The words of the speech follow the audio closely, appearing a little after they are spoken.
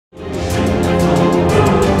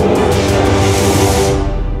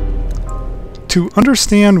To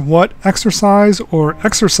understand what exercise or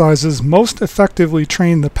exercises most effectively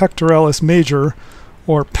train the pectoralis major,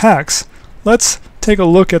 or pecs, let's take a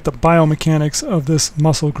look at the biomechanics of this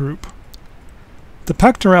muscle group. The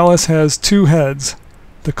pectoralis has two heads,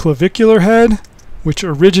 the clavicular head, which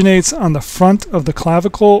originates on the front of the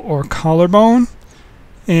clavicle or collarbone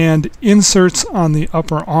and inserts on the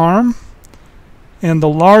upper arm, and the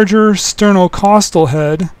larger sternocostal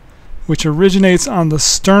head, which originates on the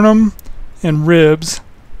sternum and ribs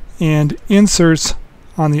and inserts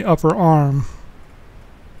on the upper arm.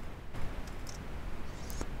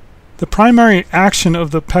 The primary action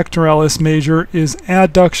of the pectoralis major is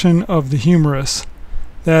adduction of the humerus,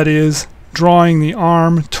 that is, drawing the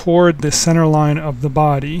arm toward the center line of the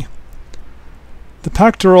body. The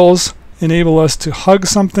pectorals enable us to hug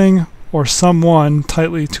something or someone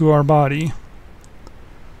tightly to our body.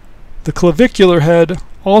 The clavicular head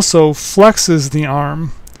also flexes the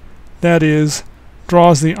arm, that is,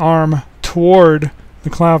 draws the arm toward the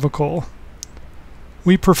clavicle.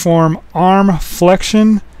 We perform arm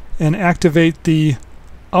flexion and activate the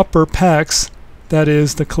upper pecs, that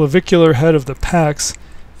is, the clavicular head of the pecs,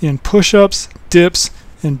 in push-ups, dips,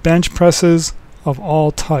 and bench presses of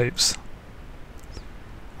all types.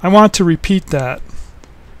 I want to repeat that.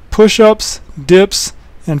 Push-ups, dips,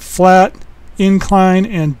 and flat, incline,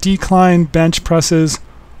 and decline bench presses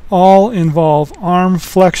all involve arm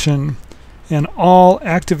flexion and all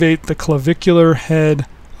activate the clavicular head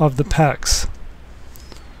of the pecs.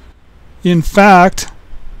 In fact,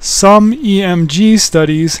 some EMG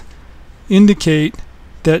studies indicate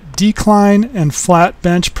that decline and flat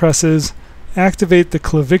bench presses activate the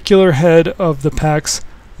clavicular head of the pecs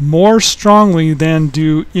more strongly than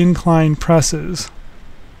do incline presses.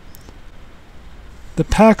 The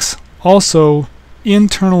pecs also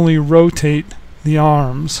internally rotate the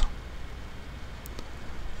arms.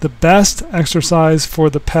 The best exercise for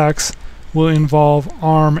the pecs will involve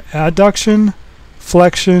arm adduction,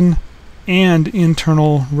 flexion, and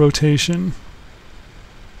internal rotation.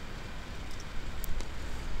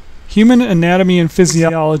 Human anatomy and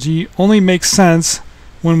physiology only makes sense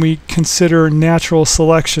when we consider natural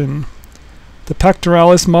selection. The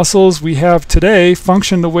pectoralis muscles we have today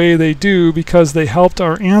function the way they do because they helped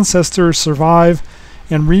our ancestors survive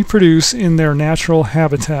and reproduce in their natural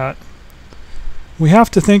habitat. We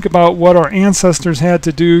have to think about what our ancestors had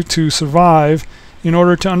to do to survive in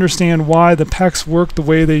order to understand why the pecs work the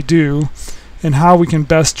way they do and how we can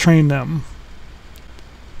best train them.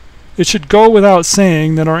 It should go without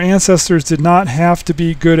saying that our ancestors did not have to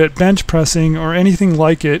be good at bench pressing or anything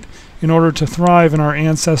like it in order to thrive in our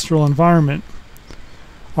ancestral environment.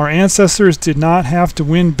 Our ancestors did not have to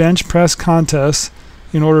win bench press contests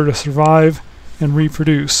in order to survive and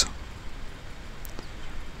reproduce.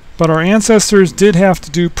 But our ancestors did have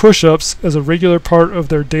to do push-ups as a regular part of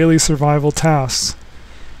their daily survival tasks.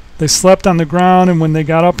 They slept on the ground, and when they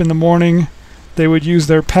got up in the morning, they would use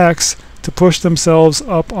their pecs to push themselves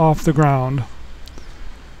up off the ground.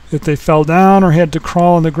 If they fell down or had to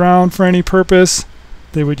crawl on the ground for any purpose,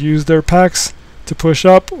 they would use their pecs to push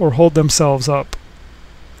up or hold themselves up.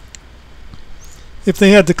 If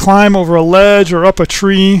they had to climb over a ledge or up a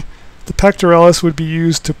tree, the pectoralis would be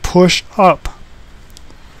used to push up.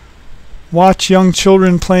 Watch young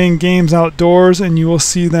children playing games outdoors and you will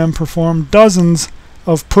see them perform dozens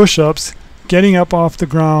of push-ups getting up off the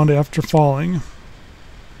ground after falling.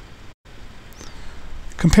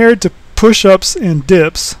 Compared to push-ups and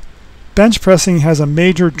dips, bench pressing has a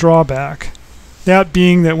major drawback, that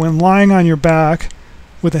being that when lying on your back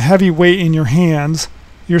with a heavy weight in your hands,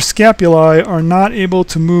 your scapulae are not able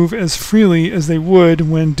to move as freely as they would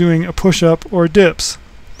when doing a push-up or dips.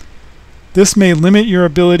 This may limit your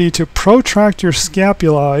ability to protract your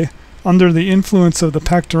scapulae under the influence of the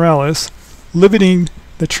pectoralis, limiting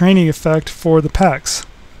the training effect for the pecs.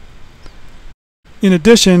 In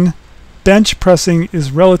addition, bench pressing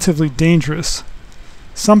is relatively dangerous.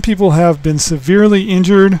 Some people have been severely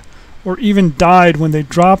injured or even died when they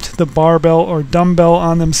dropped the barbell or dumbbell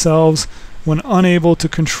on themselves when unable to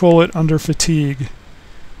control it under fatigue.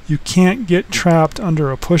 You can't get trapped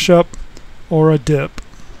under a push-up or a dip.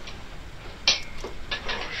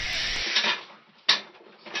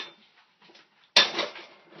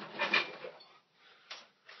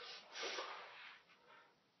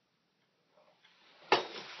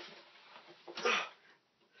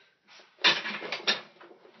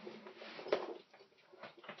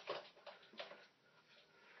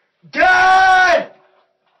 Good!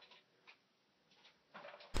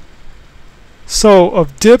 So,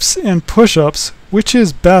 of dips and push-ups, which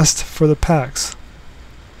is best for the pecs?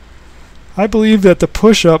 I believe that the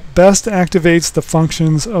push-up best activates the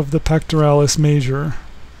functions of the pectoralis major,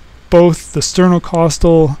 both the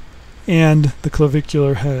sternocostal and the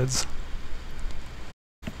clavicular heads.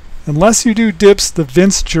 Unless you do dips the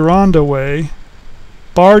Vince Gironda way,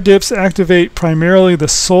 bar dips activate primarily the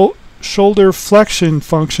shoulder flexion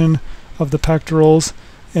function of the pectorals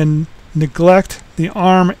and neglect the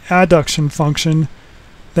arm adduction function,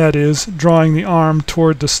 that is, drawing the arm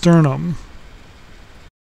toward the sternum.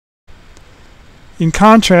 In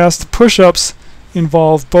contrast, push-ups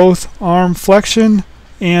involve both arm flexion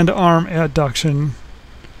and arm adduction.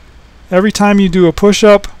 Every time you do a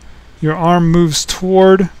push-up, your arm moves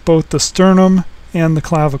toward both the sternum and the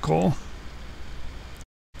clavicle.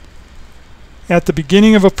 At the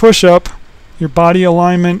beginning of a push-up, your body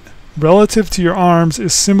alignment relative to your arms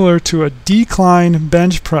is similar to a decline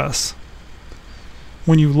bench press.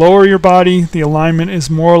 When you lower your body, the alignment is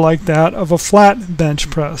more like that of a flat bench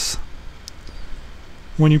press.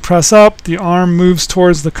 When you press up, the arm moves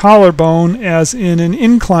towards the collarbone as in an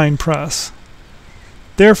incline press.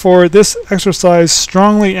 Therefore, this exercise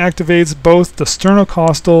strongly activates both the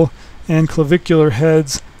sternocostal and clavicular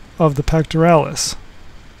heads of the pectoralis.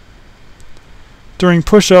 During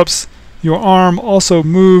push-ups, your arm also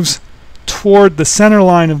moves toward the center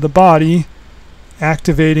line of the body,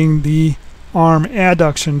 activating the arm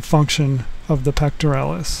adduction function of the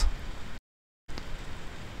pectoralis.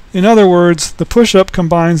 In other words, the push-up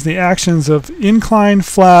combines the actions of incline,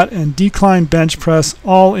 flat, and decline bench press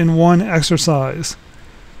all in one exercise.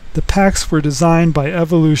 The pecs were designed by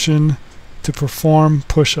evolution to perform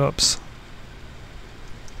push-ups.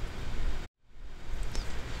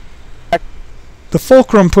 The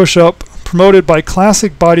Fulcrum push-up, promoted by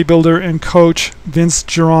classic bodybuilder and coach Vince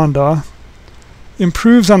Gironda,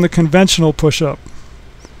 improves on the conventional push-up.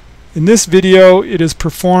 In this video, it is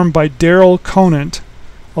performed by Daryl Conant,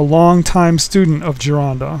 a longtime student of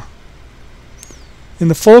Gironda. In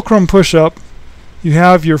the Fulcrum push-up, you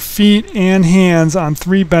have your feet and hands on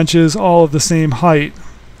 3 benches all of the same height.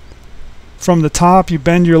 From the top, you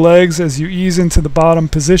bend your legs as you ease into the bottom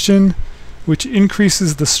position, which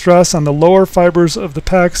increases the stress on the lower fibers of the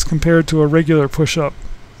pecs compared to a regular push-up.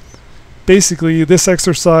 Basically, this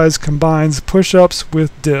exercise combines push-ups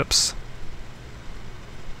with dips.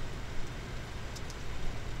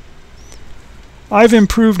 I've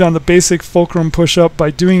improved on the basic Fulcrum push-up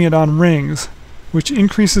by doing it on rings, which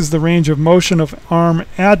increases the range of motion of arm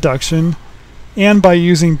adduction, and by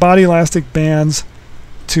using body elastic bands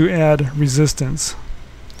to add resistance.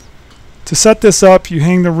 To set this up, you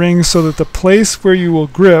hang the rings so that the place where you will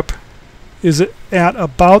grip is at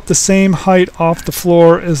about the same height off the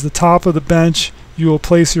floor as the top of the bench you will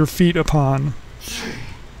place your feet upon.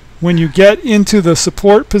 When you get into the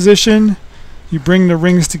support position, you bring the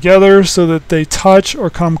rings together so that they touch or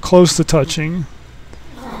come close to touching.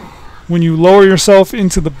 When you lower yourself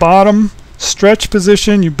into the bottom stretch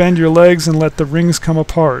position, you bend your legs and let the rings come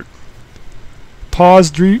apart.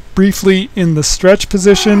 Pause briefly in the stretch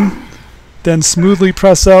position, then smoothly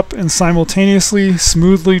press up and simultaneously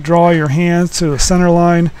smoothly draw your hands to the center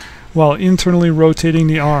line while internally rotating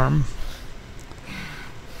the arm.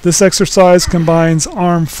 This exercise combines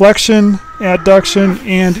arm flexion, adduction,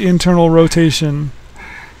 and internal rotation.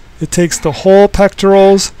 It takes the whole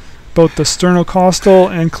pectorals, both the sternocostal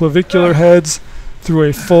and clavicular heads, through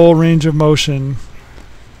a full range of motion.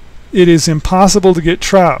 It is impossible to get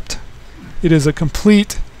trapped. It is a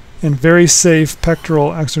complete and very safe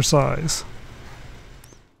pectoral exercise.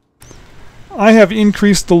 I have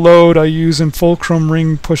increased the load I use in Fulcrum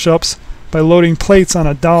ring push-ups by loading plates on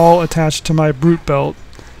a dowel attached to my brute belt,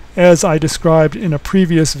 as I described in a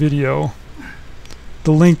previous video.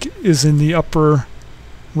 The link is in the upper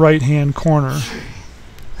right-hand corner.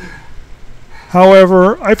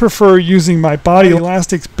 However, I prefer using my body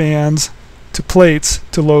elastic bands to plates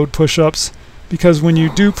to load push-ups, because when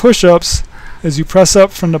you do push-ups, as you press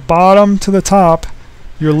up from the bottom to the top,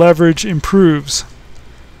 your leverage improves.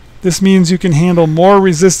 This means you can handle more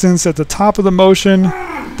resistance at the top of the motion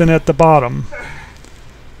than at the bottom.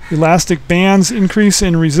 Elastic bands increase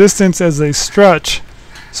in resistance as they stretch,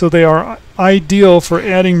 so they are ideal for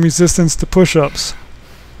adding resistance to push-ups.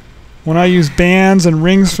 When I use bands and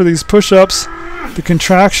rings for these push-ups, the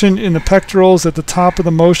contraction in the pectorals at the top of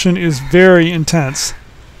the motion is very intense,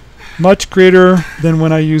 much greater than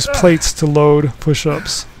when I use plates to load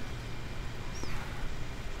push-ups.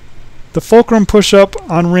 The Fulcrum push-up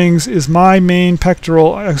on rings is my main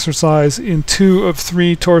pectoral exercise in 2 of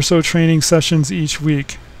 3 torso training sessions each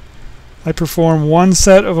week. I perform one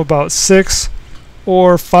set of about 6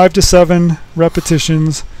 or 5 to 7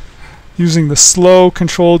 repetitions using the slow,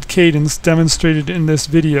 controlled cadence demonstrated in this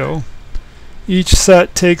video. Each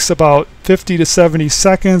set takes about 50 to 70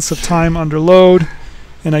 seconds of time under load,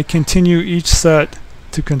 and I continue each set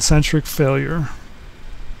to concentric failure.